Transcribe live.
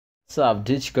Up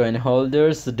Dogecoin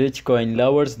holders, Dogecoin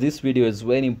lovers, this video is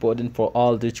very important for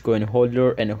all Dogecoin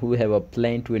holder and who have a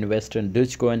plan to invest in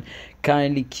Dogecoin.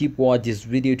 Kindly keep watch this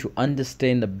video to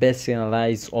understand the best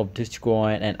analysis of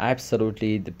Dogecoin and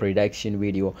absolutely the prediction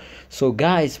video. So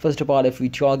guys, first of all, if we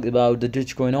talk about the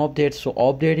Dogecoin update, so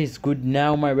update is good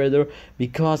now my brother,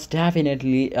 because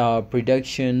definitely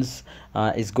predictions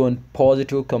is going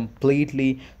positive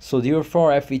completely. So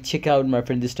therefore if we check out my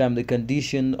friend this time the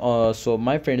condition, so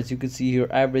my friends, you can see here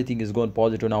everything is going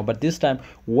positive now, but this time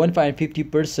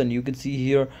 1.50% you can see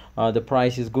here the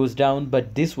prices goes down,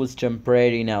 but this was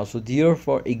temporary now, so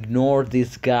therefore ignore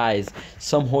this guys.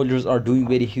 Some holders are doing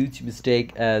very huge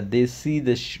mistake. They see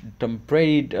the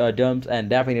temporary dumps and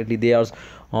definitely they are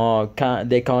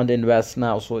they can't invest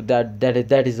now, so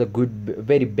that is a good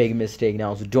very big mistake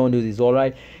now, so don't do this. All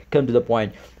right, come to the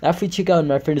point. If we check out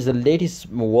my friends the latest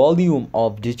volume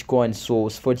of Dogecoin, so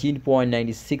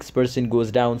 14.96%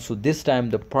 goes down. So this time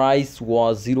the price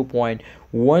was 0.1362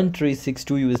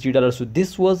 USD dollar, so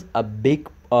this was a big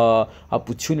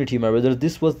opportunity my brother.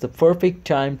 This was the perfect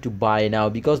time to buy now,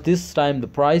 because this time the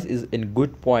price is in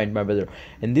good point my brother.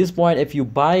 In this point if you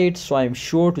buy it, so I'm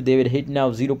sure they will hit now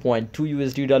 0.2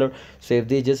 USD dollar. So if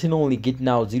they just only get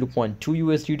now 0.2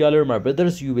 USD dollar my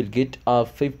brothers, you will get a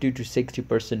 50 to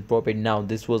 60% profit now.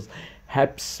 This was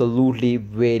absolutely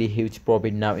very huge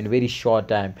profit now in very short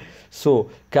time. So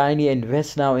kindly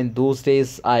invest now in those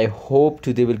days. I hope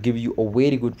they will give you a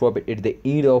very good profit at the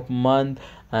end of month,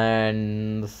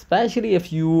 and especially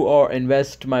if you are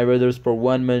invest my brothers for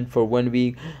 1 month, for 1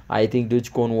 week, I think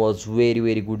Dogecoin was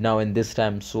very good now in this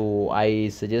time. So I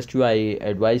suggest you, I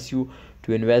advise you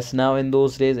to invest now in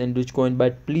those days in Dogecoin,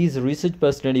 but please research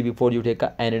personally before you take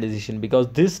any decision, because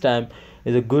this time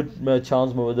is a good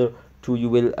chance my brother to you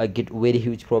will get very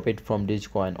huge profit from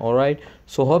Dogecoin. All right,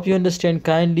 so hope you understand.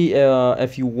 Kindly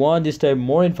if you want this type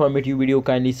more informative video,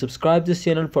 kindly subscribe this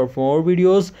channel for more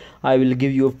videos. I will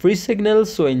give you a free signal,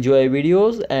 so enjoy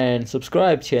videos and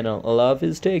subscribe channel. Allah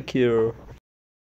Hafiz, take care.